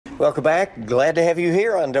Welcome back. Glad to have you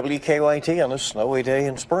here on WKYT on this snowy day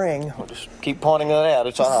in spring. We'll just keep pointing that out.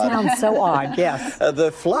 It's odd. Sounds so odd, yes.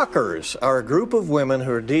 The Flockers are a group of women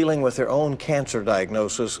who are dealing with their own cancer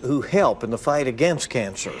diagnosis who help in the fight against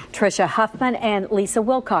cancer. Trisha Huffman and Lisa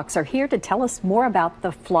Wilcox are here to tell us more about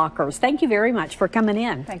the Flockers. Thank you very much for coming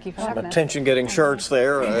in. Thank you for Some having us. attention-getting shirts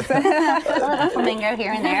there. A little flamingo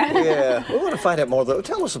here and there. Yeah, we want to find out more, though.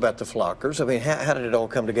 Tell us about the Flockers. I mean, how did it all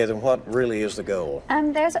come together, and what really is the goal?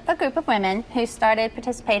 There's a group of women who started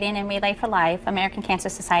participating in Relay for Life, American Cancer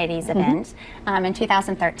Society's event, in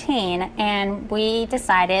 2013, and we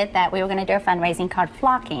decided that we were going to do a fundraising called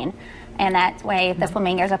Flocking. And that way, the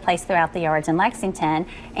flamingos are placed throughout the yards in Lexington,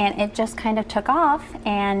 and it just kind of took off.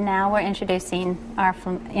 And now we're introducing our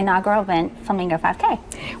inaugural event, Flamingo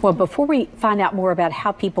 5K. Well, before we find out more about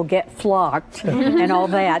how people get flocked and all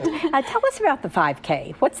that, tell us about the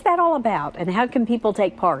 5K. What's that all about, and how can people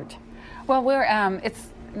take part? Well,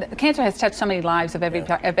 cancer has touched so many lives of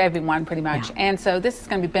everyone, pretty much, and so this is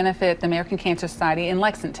going to benefit the American Cancer Society in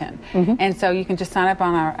Lexington. And so you can just sign up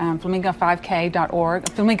on our flamingo5k.org,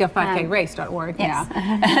 flamingo5krace.org,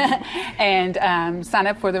 and sign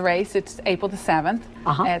up for the race. It's April the 7th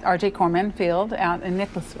at R.J. Corman Field out in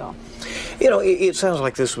Nicholasville. You know, it sounds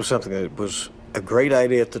like this was something that was a great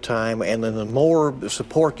idea at the time, and then the more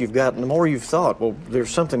support you've gotten, the more you've thought, well, there's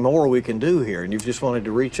something more we can do here, and you've just wanted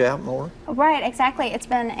to reach out more? Right, exactly. It's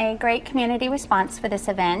been a great community response for this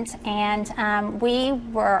event, and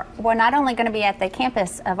we're not only going to be at the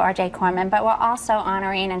campus of R.J. Corman, but we're also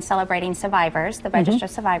honoring and celebrating survivors, the registered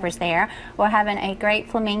survivors there. We're having a great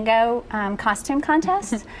flamingo costume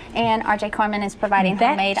contest, and R.J. Corman is providing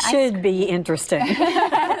homemade ice cream. That should be interesting.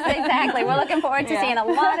 Exactly. We're looking forward to seeing a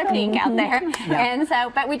lot of pink out there. And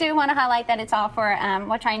so, but we do want to highlight that it's all for,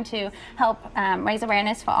 we're trying to help raise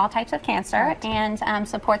awareness for all types of cancer and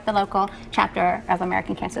support the local chapter of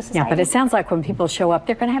American Cancer Society. Yeah, but it sounds like when people show up,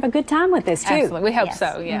 they're going to have a good time with this, too. Absolutely. We hope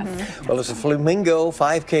so, yes. Well, it's a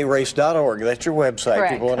flamingo5krace.org. That's your website.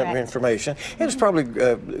 Correct, People want information. And it's probably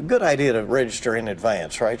a good idea to register in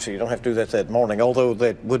advance, right? So you don't have to do that morning, although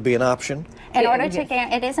that would be an option. In order to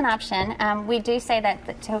it is an option. We do say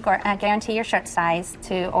that to guarantee your shirt size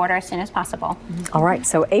to order as soon as possible. All right,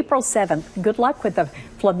 so April 7th. Good luck with the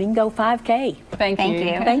Flamingo 5K. Thank you. Thank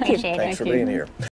you. Thank you. Appreciate it. Thanks for being here.